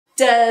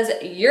Does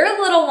your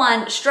little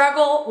one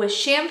struggle with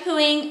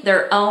shampooing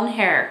their own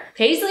hair?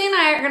 Paisley and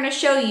I are going to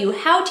show you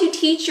how to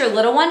teach your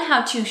little one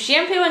how to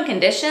shampoo and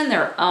condition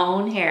their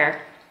own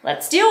hair.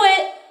 Let's do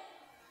it!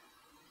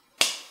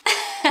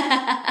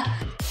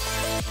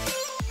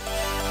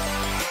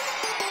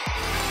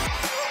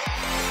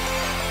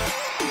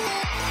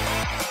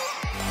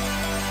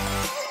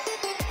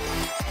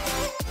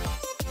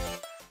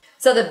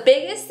 So the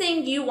biggest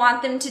thing you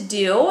want them to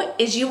do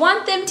is you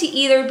want them to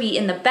either be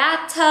in the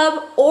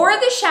bathtub or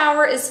the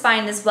shower is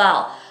fine as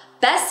well.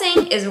 Best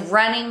thing is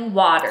running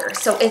water.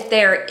 So if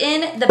they're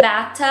in the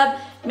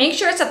bathtub, make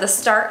sure it's at the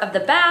start of the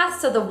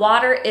bath so the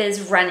water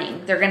is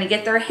running. They're gonna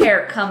get their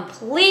hair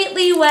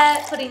completely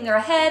wet, putting their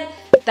head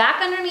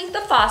back underneath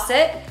the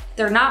faucet.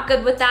 They're not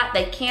good with that.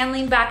 They can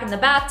lean back in the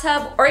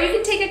bathtub, or you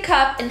can take a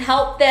cup and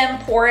help them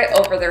pour it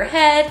over their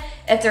head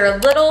if they're a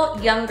little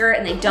younger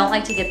and they don't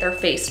like to get their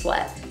face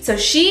wet. So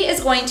she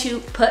is going to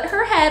put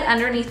her head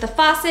underneath the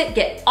faucet,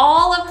 get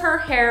all of her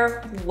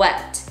hair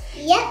wet.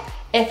 Yep.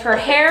 If her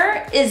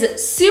hair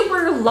is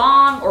super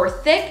long or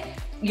thick,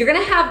 you're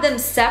gonna have them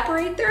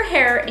separate their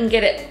hair and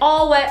get it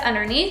all wet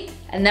underneath,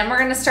 and then we're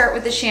gonna start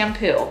with the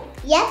shampoo.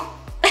 Yep.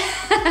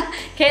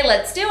 Okay,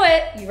 let's do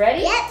it. You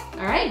ready? Yep.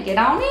 All right, get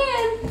on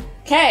in.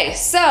 Okay,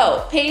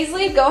 so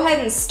Paisley, go ahead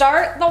and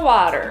start the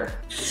water.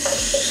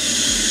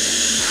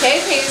 Okay,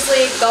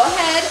 Paisley, go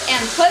ahead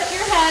and put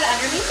your head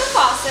underneath the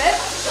faucet.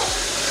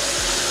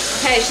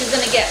 Okay, she's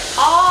gonna get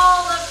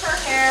all of her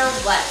hair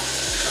wet.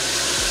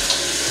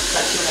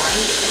 But you want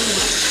to get in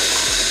here.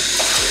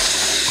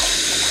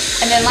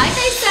 And then like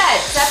I said,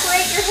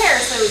 separate your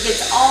hair so it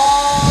gets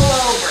all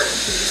over.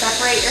 Can you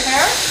separate your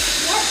hair?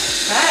 Yep.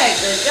 Okay,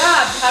 good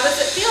job. How does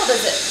it feel?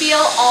 Does it feel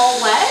all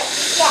wet?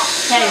 Yeah.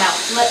 Okay, now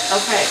flip.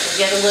 Okay, so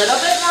get a little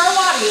bit more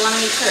water. You want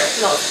to make sure it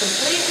feels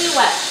completely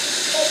wet.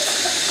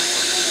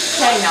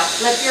 Okay, now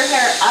flip your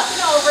hair up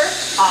and over.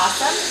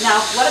 Awesome.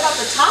 Now, what about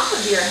the top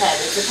of your head?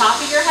 Is the top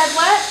of your head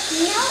wet?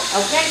 No.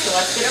 Okay, so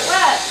let's get it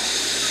wet.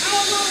 I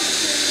want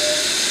to.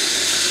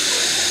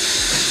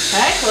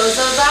 Okay, close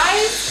those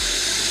eyes.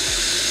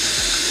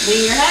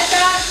 Lean your head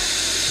back.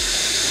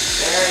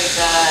 Very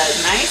good.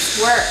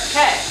 Nice work.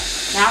 Okay,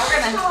 now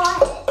we're gonna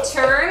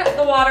turn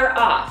the water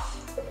off.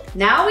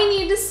 Now we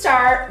need to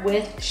start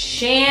with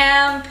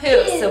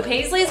shampoo. So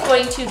Paisley's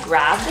going to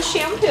grab the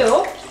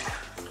shampoo.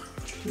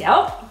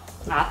 Yep.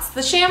 That's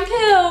the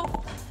shampoo.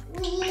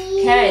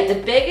 Okay,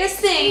 the biggest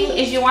thing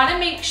is you want to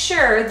make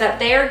sure that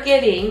they're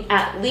getting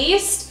at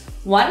least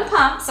one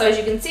pump. So as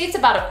you can see, it's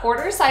about a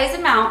quarter size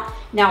amount.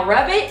 Now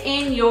rub it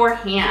in your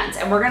hands,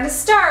 and we're going to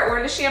start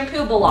where the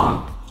shampoo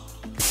belongs,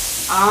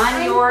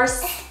 on your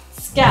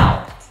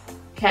scalp.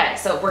 Okay,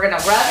 so we're going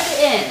to rub it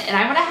in, and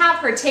I'm going to have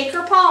her take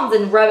her palms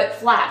and rub it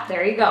flat.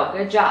 There you go,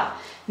 good job.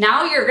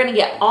 Now you're going to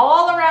get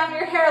all around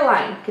your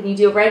hairline. Can you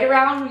do it right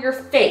around your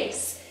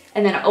face?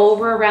 And then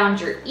over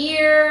around your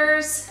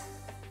ears.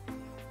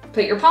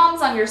 Put your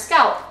palms on your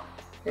scalp.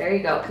 There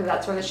you go, because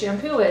that's where the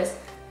shampoo is.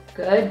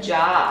 Good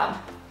job.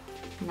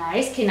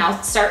 Nice. Okay,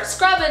 now start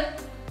scrubbing.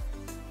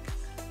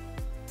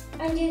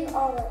 I'm doing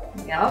all of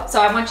it. Yep, so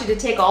I want you to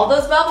take all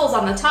those bubbles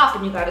on the top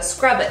and you gotta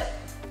scrub it.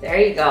 There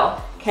you go.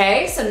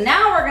 Okay, so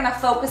now we're gonna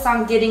focus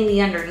on getting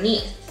the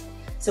underneath.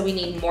 So we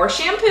need more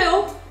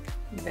shampoo.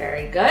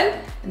 Very good.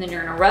 And then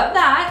you're gonna rub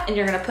that and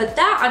you're gonna put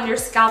that on your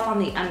scalp on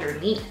the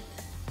underneath.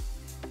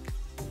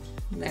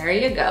 There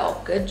you go,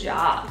 good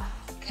job.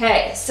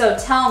 Okay, so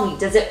tell me,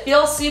 does it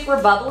feel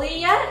super bubbly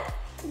yet?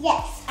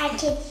 Yes, I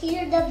can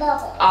hear the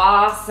bubble.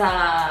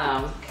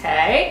 Awesome,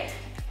 okay.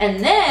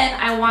 And then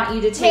I want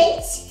you to take...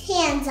 Wait,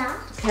 hands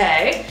off.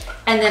 Okay,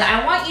 and then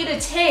I want you to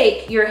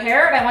take your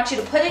hair and I want you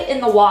to put it in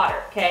the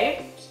water,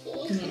 okay?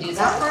 Can you do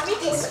that for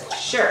me?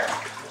 Sure.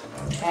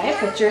 Okay,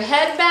 put your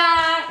head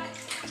back.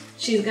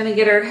 She's gonna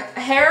get her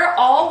hair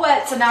all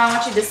wet, so now I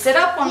want you to sit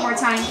up one more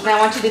time, and I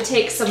want you to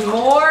take some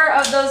more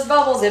of those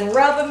bubbles and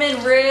rub them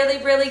in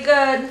really, really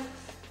good.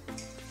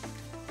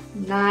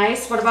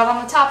 Nice. What about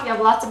on the top? You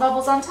have lots of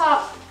bubbles on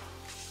top.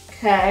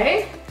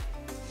 Okay.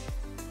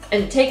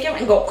 And take them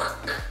and go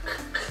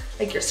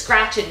like you're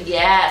scratching.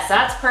 Yes,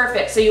 that's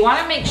perfect. So you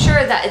wanna make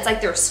sure that it's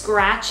like they're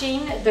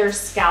scratching their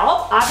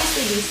scalp.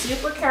 Obviously be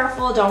super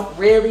careful, don't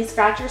really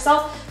scratch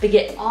yourself, but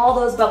get all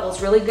those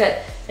bubbles really good.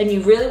 And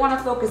you really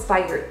wanna focus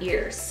by your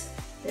ears.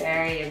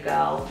 There you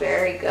go,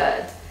 very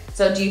good.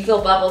 So do you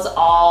feel bubbles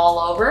all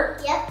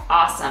over? Yep.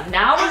 Awesome.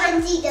 Now we're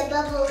gonna see the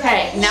bubbles.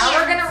 Okay, now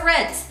we're gonna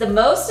rinse. The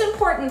most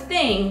important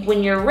thing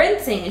when you're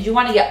rinsing is you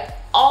wanna get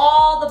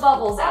all the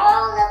bubbles out.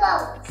 All the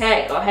bubbles.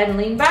 Okay, go ahead and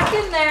lean back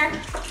in there.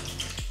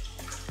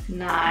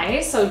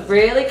 Nice, so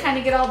really kind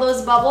of get all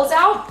those bubbles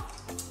out.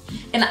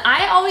 And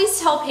I always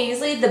tell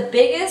Paisley the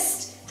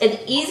biggest and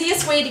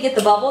easiest way to get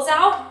the bubbles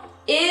out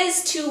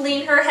is to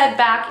lean her head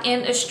back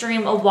in a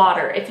stream of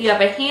water. If you have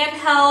a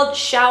handheld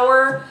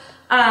shower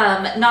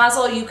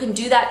nozzle, you can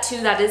do that too.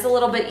 That is a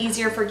little bit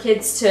easier for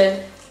kids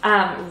to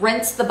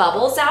rinse the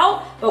bubbles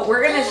out, but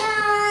we're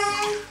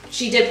gonna,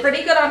 she did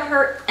pretty good on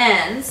her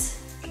ends.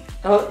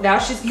 Oh, now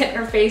she's getting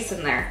her face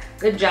in there.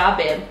 Good job,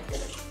 babe.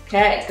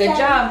 Okay, good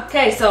job.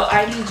 Okay, so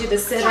I need you to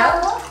sit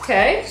up.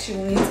 Okay, she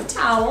needs a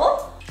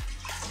towel.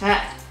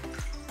 Okay,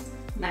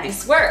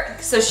 nice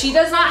work. So she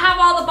does not have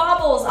all the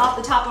bubbles off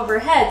the top of her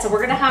head, so we're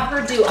gonna have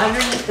her do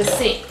underneath the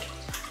sink.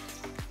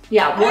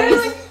 Yeah, we'll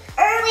use...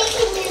 Or we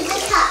can use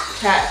the cup.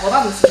 Okay, hold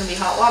on, this is gonna be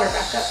hot water.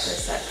 Back up for a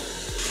sec.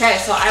 Okay,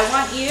 so I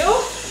want you,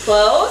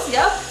 close,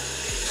 yep.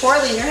 Pour,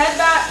 lean your head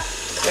back.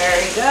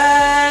 Very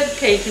good.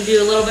 Okay, you can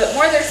do a little bit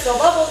more. There's still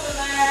bubbles in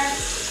there.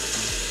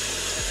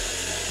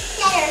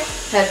 Better.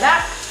 Head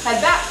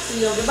back, so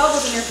you don't get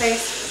bubbles in your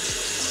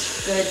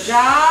face. Good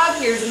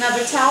job. Here's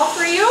another towel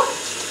for you.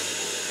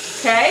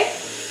 Okay,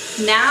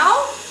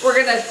 now we're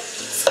gonna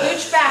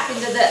scooch back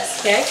into this,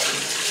 okay?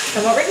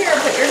 Come over here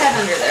and put your head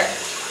under there,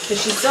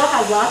 because she still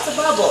has lots of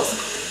bubbles.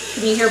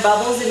 Can you hear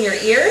bubbles in your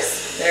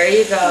ears? There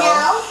you go.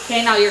 No.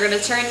 Okay, now you're gonna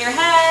turn your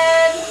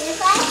head. This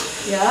way?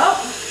 Yep.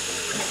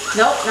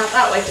 Nope, not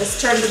that way.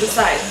 Just turn to the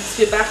side.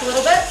 Scoot back a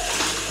little bit.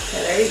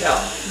 Okay, there you go.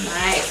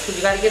 Nice. Because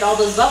you got to get all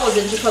those bubbles.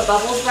 Didn't you put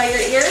bubbles by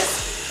your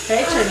ears?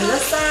 Okay, turn to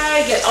this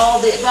side. Get all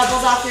the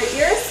bubbles off your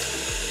ears.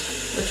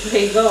 Which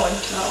way are you going?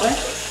 That way?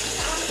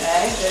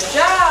 Okay, good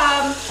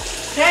job.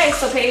 Okay,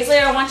 so Paisley,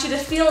 I want you to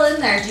feel in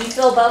there. Do you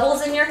feel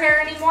bubbles in your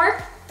hair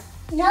anymore?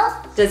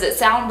 Nope. Does it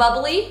sound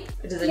bubbly?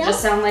 Or does it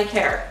just sound like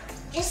hair?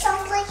 It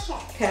sounds like hair.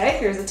 Okay,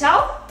 here's a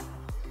towel.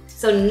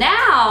 So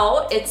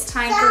now it's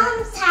time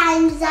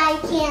Sometimes I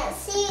can't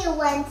see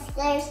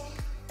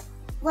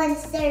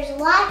once there's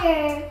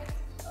water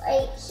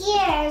right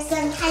here.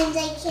 Sometimes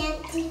I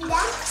can't do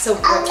that. So a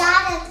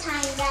lot of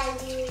times I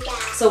do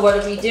that. So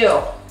what do we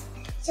do?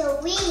 So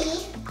we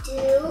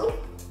do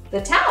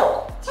the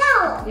towel.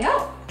 Towel.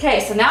 Yep.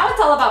 Okay, so now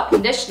it's all about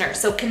conditioner.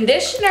 So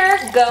conditioner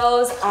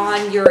goes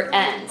on your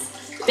ends.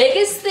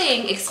 Biggest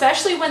thing,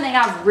 especially when they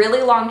have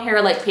really long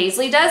hair like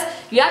Paisley does,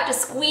 you have to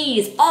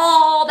squeeze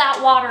all that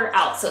water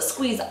out. So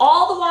squeeze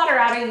all the water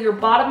out of your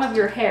bottom of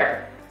your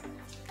hair.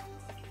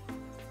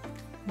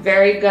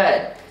 Very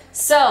good.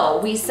 So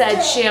we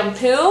said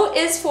shampoo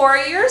is for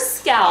your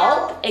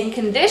scalp and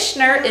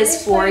conditioner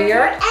is for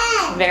your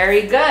end.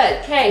 Very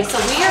good. Okay, so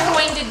we are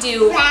going to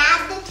do...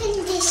 Grab the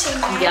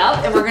conditioner.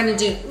 Yep, and we're going to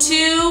do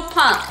 2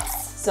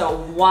 pumps. So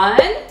 1,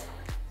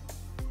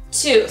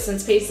 2,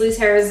 since Paisley's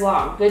hair is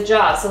long. Good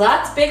job. So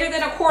that's bigger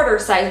than a quarter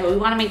size, but we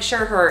want to make sure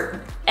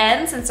her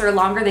ends, since they're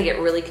longer, they get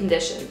really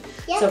conditioned.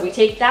 Yep. So we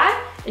take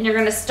that, and you're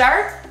going to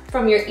start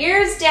from your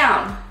ears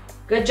down.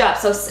 Good job.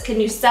 So can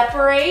you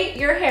separate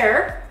your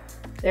hair?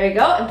 There you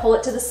go, and pull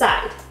it to the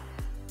side.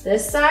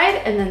 This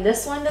side, and then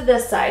this one to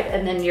this side,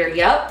 and then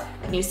yep.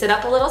 Can you sit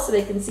up a little so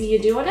they can see you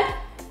doing it?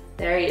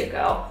 There you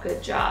go.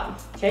 Good job.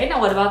 Okay, now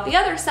what about the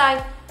other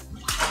side?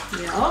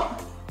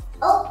 Yep.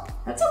 Oh.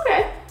 That's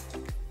okay.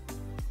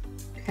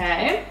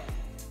 Okay,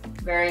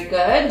 very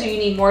good. Do you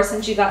need more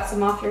since you got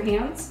some off your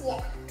hands?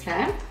 Yeah.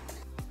 Okay.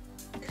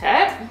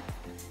 Okay.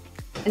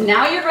 And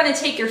now you're going to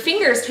take your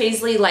fingers,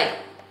 Paisley, like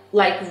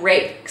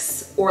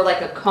rakes or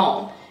like a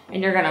comb,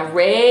 and you're going to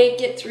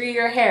rake it through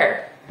your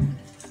hair.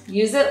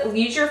 Use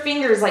your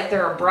fingers like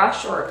they're a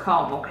brush or a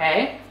comb,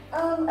 okay?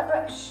 A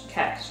brush.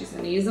 Okay, she's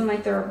going to use them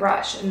like they're a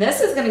brush. And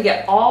this is going to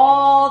get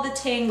all the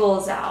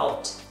tangles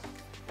out.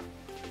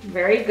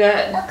 Very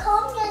good. A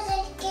comb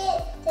doesn't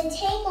get the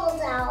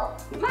tangles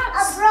out. A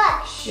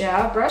brush.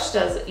 Yeah, a brush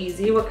does it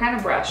easy. What kind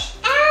of brush?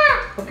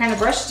 Ah! What kind of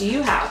brush do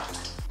you have?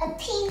 A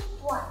pink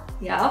one.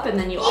 Yep, and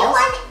then you Pink also...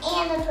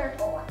 one and a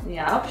purple one.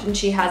 Yep, and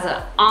she has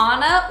an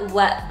Anna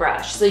wet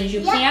brush. So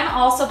you can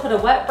also put a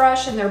wet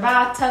brush in their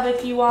bathtub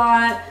if you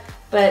want,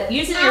 but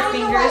using your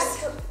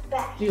fingers...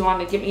 Do you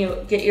want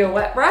to get you a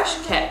wet brush?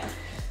 Okay.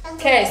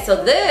 Okay,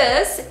 so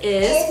this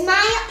is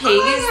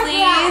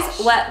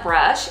Paisley's wet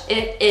brush.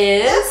 It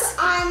is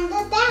on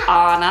the back.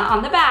 Anna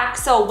on the back.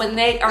 So when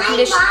they are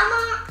conditioned...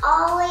 My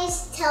mama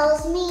always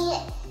tells me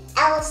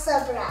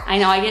Elsa brush. I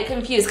know, I get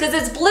confused because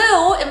it's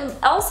blue and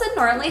Elsa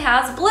normally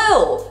has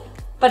blue,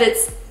 but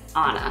it's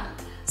Anna.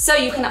 So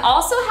you can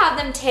also have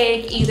them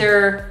take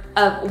either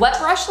a wet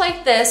brush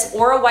like this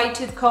or a white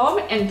tooth comb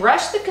and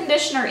brush the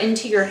conditioner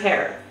into your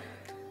hair.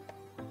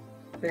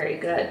 Very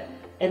good.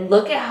 And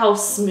look at how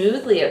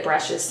smoothly it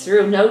brushes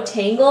through. No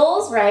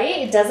tangles, right?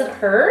 It doesn't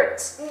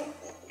hurt.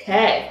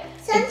 Okay.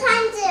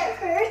 Sometimes it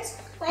hurts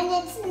when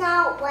it's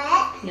not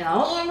wet.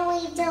 No. And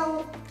we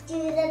don't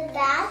do the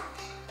bath.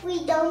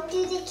 We don't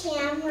do the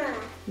camera.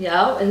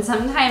 Yeah, and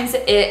sometimes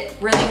it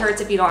really hurts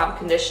if you don't have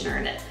conditioner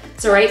in it.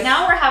 So right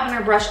now we're having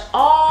her brush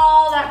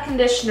all that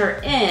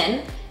conditioner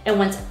in, and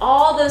once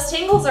all those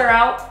tangles are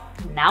out,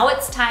 now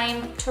it's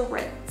time to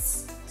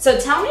rinse. So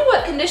tell me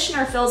what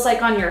conditioner feels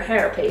like on your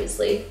hair,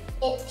 Paisley.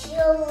 It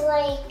feels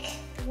like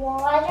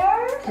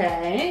water.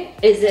 Okay.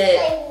 Is it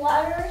like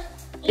water?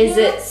 Is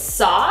it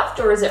soft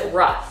or is it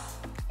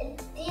rough?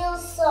 It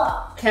feels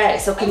soft. Okay,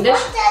 so conditioner.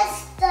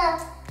 What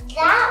does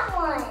that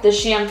one? The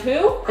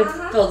shampoo,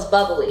 it feels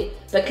bubbly.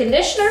 But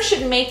conditioner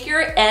should make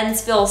your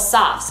ends feel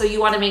soft. So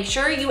you want to make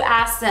sure you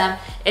ask them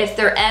if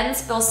their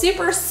ends feel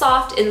super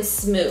soft and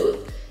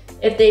smooth.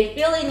 If they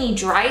feel any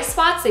dry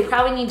spots, they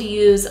probably need to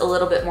use a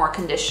little bit more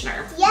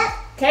conditioner. Yep.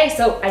 Okay,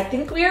 so I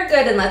think we are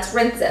good, and let's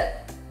rinse it.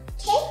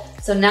 Okay.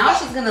 So now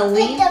she's gonna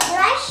lean. Put the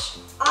brush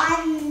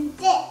on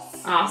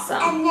this.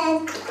 Awesome. And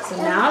then. So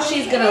now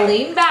she's gonna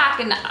lean back,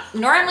 and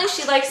normally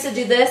she likes to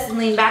do this and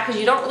lean back because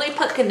you don't really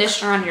put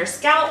conditioner on your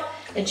scalp,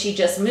 and she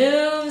just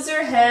moves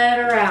her head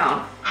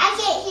around. I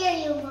can't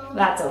hear you, Mom.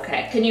 That's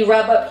okay. Can you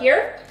rub up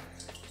here?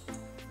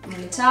 On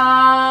the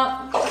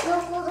top.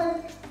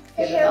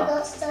 The hair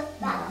goes stuff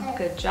back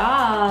there. Good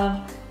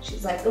job.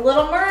 She's like a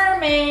little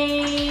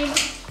mermaid.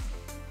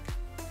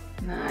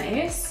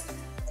 Nice.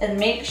 And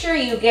make sure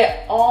you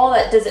get all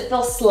that. Does it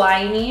feel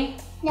slimy?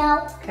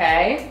 No.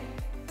 Okay.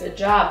 Good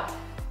job.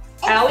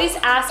 I always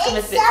ask them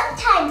if it.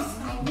 Sometimes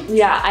slimy.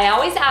 Yeah, I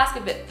always ask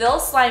if it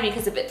feels slimy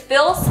because if it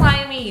feels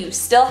slimy, you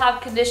still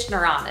have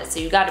conditioner on it. So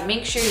you got to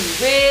make sure you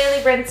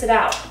really rinse it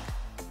out.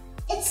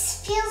 It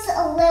feels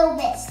a little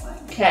bit slimy.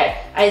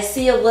 Okay, I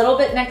see a little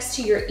bit next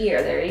to your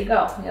ear. There you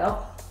go.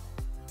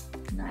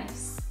 Yep.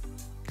 Nice.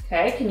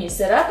 Okay, can you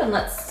sit up and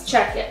let's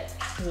check it.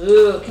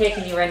 Ooh, okay,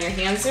 can you run your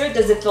hands through it?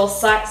 Does it feel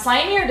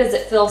slimy or does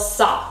it feel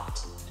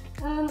soft?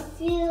 It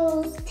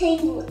feels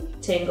tingly.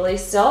 Tingly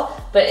still,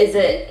 but is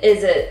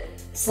it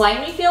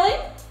slimy feeling?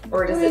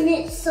 Or does when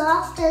it? It's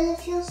soft, does it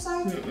feel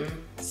slimy?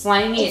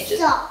 Slimy, it's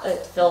soft.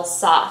 It feels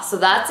soft. So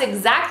that's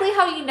exactly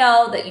how you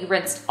know that you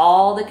rinsed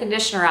all the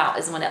conditioner out,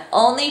 is when it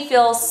only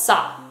feels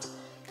soft.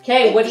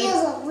 Okay, what do you? It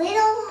feels a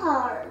little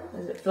hard.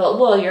 Does it feel?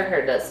 Well, your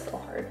hair does feel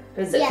hard.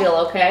 Does it feel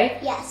okay?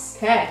 Yes.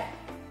 Okay.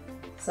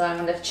 So I'm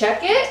gonna check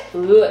it.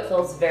 Ooh, it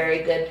feels very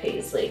good,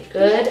 Paisley.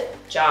 Good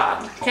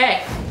job.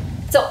 Okay.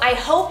 So I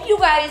hope you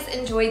guys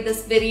enjoyed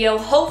this video.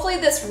 Hopefully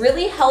this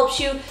really helps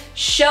you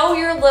show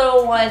your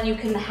little one. You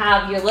can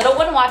have your little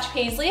one watch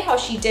Paisley, how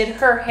she did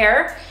her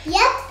hair.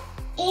 Yep,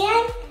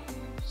 and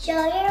show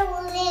your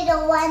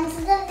little ones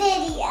the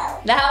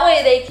video. That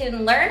way they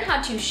can learn how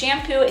to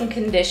shampoo and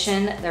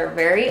condition their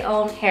very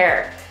own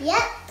hair.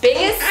 Yep,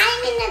 Biggest. and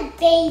I'm in a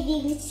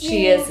bathing suit.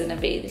 She is in a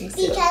bathing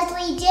suit. Because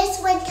we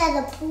just went to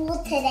the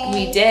pool today.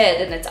 We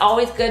did, and it's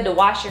always good to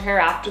wash your hair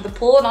after the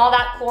pool and all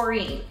that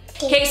chlorine.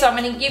 Okay, so I'm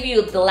gonna give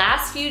you the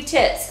last few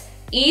tips.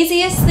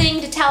 Easiest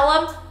thing to tell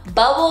them,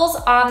 bubbles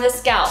on the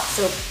scalp.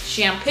 So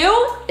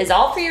shampoo is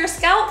all for your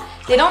scalp.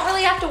 They don't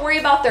really have to worry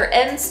about their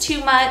ends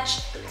too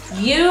much.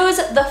 Use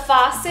the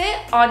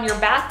faucet on your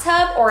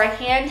bathtub or a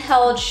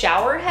handheld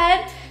shower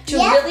head to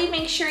really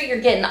make sure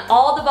you're getting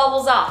all the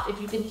bubbles off. If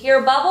you can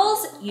hear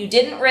bubbles, you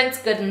didn't rinse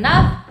good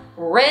enough.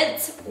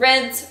 Rinse,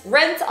 rinse,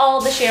 rinse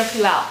all the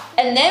shampoo out.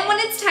 And then when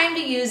it's time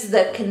to use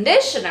the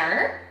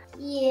conditioner,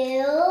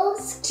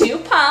 use 2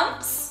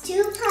 pumps.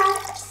 2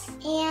 pumps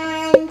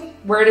and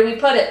Where do we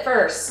put it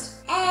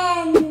first?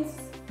 ends.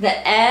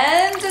 The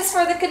ends is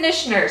for the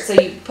conditioner. So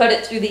you put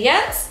it through the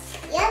ends.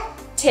 Yep.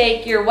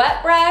 Take your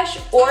wet brush,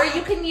 or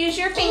you can use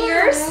your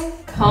fingers.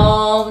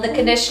 Comb the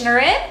conditioner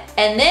in.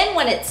 And then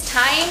when it's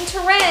time to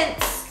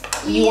rinse,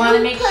 you want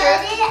to make sure.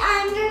 Put it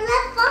under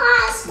the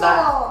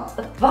faucet.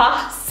 The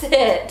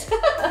faucet.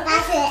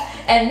 That's it.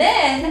 And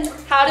then,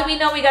 how do we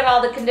know we got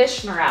all the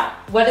conditioner out?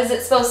 What is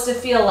it supposed to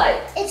feel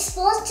like? It's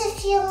supposed to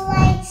feel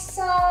like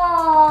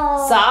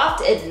soft.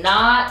 Soft and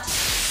not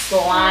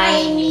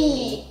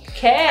slimy.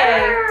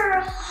 Okay.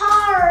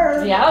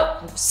 Hard.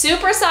 Yep.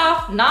 Super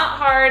soft, not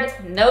hard,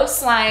 no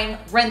slime.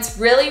 Rinse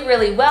really,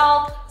 really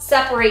well.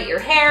 Separate your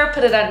hair,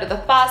 put it under the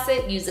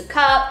faucet, use a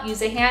cup,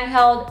 use a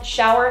handheld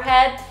shower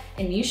head,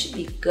 and you should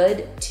be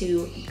good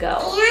to go.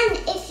 And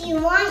if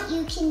you want,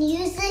 you can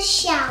use the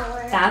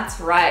shower. That's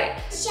right.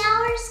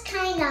 Shower's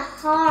kind of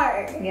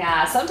hard.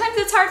 Yeah, sometimes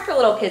it's hard for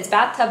little kids.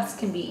 Bathtubs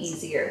can be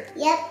easier.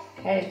 Yep.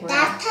 Okay,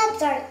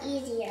 bathtubs are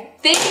easier.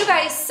 Thank you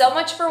guys so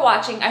much for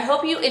watching. I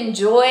hope you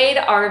enjoyed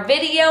our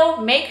video.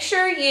 Make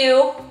sure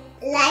you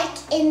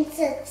like and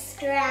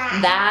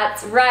subscribe.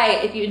 That's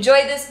right. If you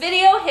enjoyed this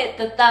video, hit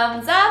the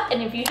thumbs up.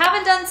 And if you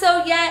haven't done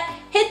so yet,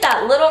 hit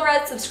that little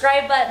red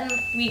subscribe button.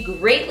 We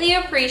greatly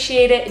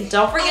appreciate it. And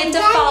don't forget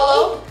to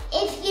follow.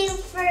 If you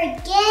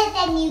forget,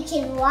 then you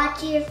can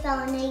watch your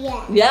phone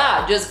again.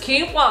 Yeah, just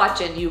keep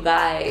watching, you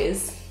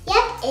guys.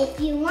 Yep, if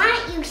you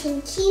want, you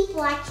can keep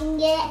watching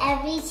it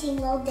every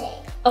single day.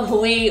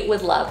 We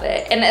would love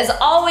it. And as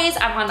always,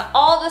 I'm on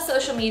all the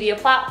social media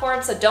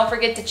platforms, so don't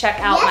forget to check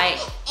out and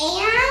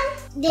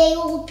they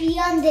will be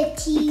on the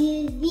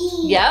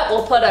TV. Yep,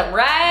 we'll put them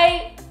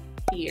right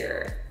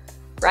here.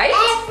 Right?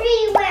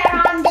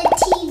 Everywhere on the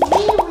TV,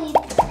 we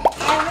put it.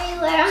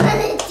 Everywhere on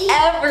the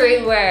TV.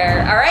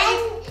 Everywhere, all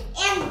right?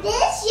 And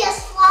this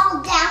just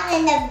fall down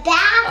in the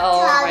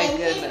bathtub and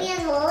hit me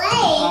in the leg.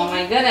 Oh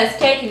my goodness.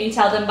 Okay, can you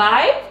tell them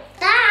bye?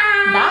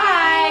 Bye.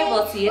 Bye.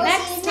 We'll see you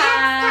next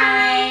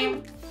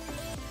time.